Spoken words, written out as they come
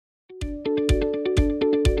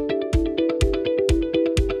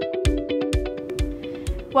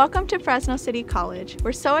Welcome to Fresno City College.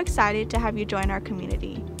 We're so excited to have you join our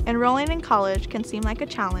community. Enrolling in college can seem like a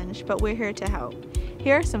challenge, but we're here to help.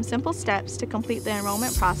 Here are some simple steps to complete the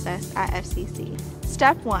enrollment process at FCC.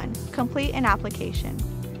 Step 1. Complete an application.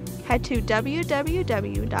 Head to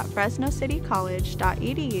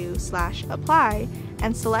www.fresnocitycollege.edu/apply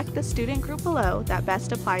and select the student group below that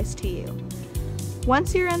best applies to you.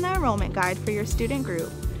 Once you're in the enrollment guide for your student group,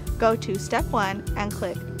 go to Step 1 and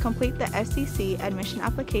click Complete the FCC Admission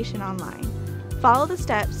Application Online. Follow the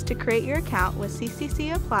steps to create your account with CCC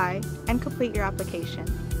Apply and complete your application.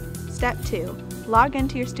 Step 2. Log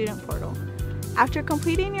into your student portal. After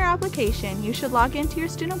completing your application, you should log into your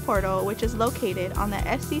student portal, which is located on the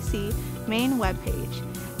FCC main webpage.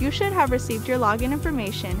 You should have received your login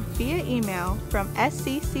information via email from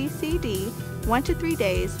SCCCD 1 to 3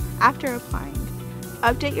 days after applying.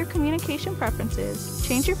 Update your communication preferences,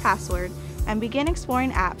 change your password, and begin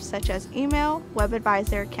exploring apps such as email,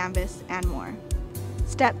 WebAdvisor, Canvas, and more.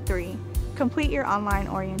 Step 3. Complete your online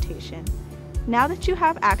orientation. Now that you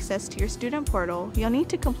have access to your student portal, you'll need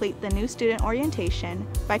to complete the new student orientation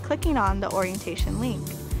by clicking on the orientation link.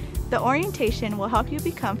 The orientation will help you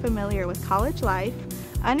become familiar with college life,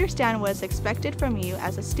 understand what is expected from you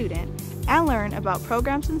as a student, and learn about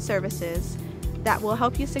programs and services that will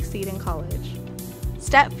help you succeed in college.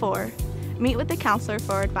 Step 4. Meet with the counselor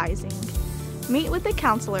for advising. Meet with the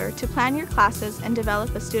counselor to plan your classes and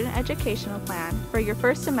develop a student educational plan for your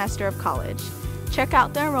first semester of college. Check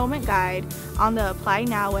out the enrollment guide on the Apply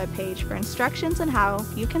Now webpage for instructions on how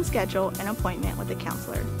you can schedule an appointment with a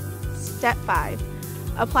counselor. Step 5.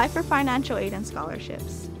 Apply for financial aid and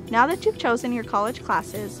scholarships. Now that you've chosen your college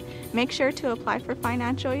classes, make sure to apply for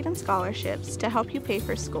financial aid and scholarships to help you pay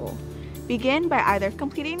for school. Begin by either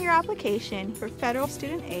completing your application for federal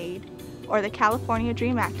student aid or the California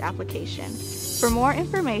DREAM Act application. For more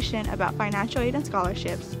information about financial aid and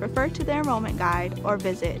scholarships, refer to the enrollment guide or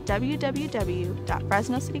visit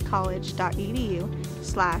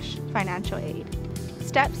www.fresnocitycollege.edu/financial aid.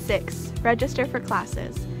 Step 6. Register for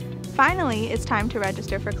classes. Finally, it's time to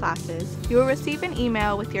register for classes. You will receive an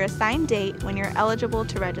email with your assigned date when you're eligible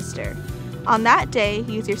to register. On that day,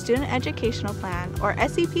 use your Student Educational Plan or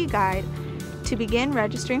SEP guide to begin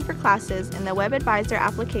registering for classes in the WebAdvisor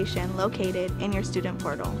application located in your student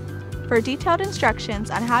portal. For detailed instructions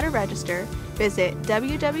on how to register, visit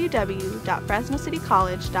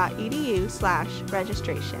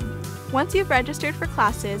www.fresnocitycollege.edu/registration. Once you've registered for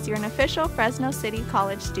classes, you're an official Fresno City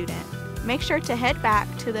College student. Make sure to head back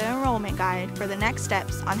to the enrollment guide for the next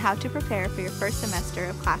steps on how to prepare for your first semester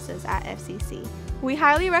of classes at FCC. We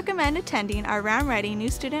highly recommend attending our Round Ready New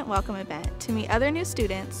Student Welcome event to meet other new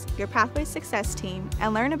students, your Pathway Success team,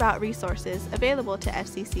 and learn about resources available to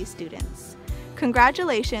FCC students.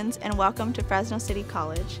 Congratulations and welcome to Fresno City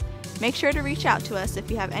College. Make sure to reach out to us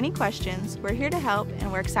if you have any questions. We're here to help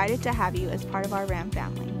and we're excited to have you as part of our RAM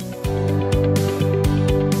family.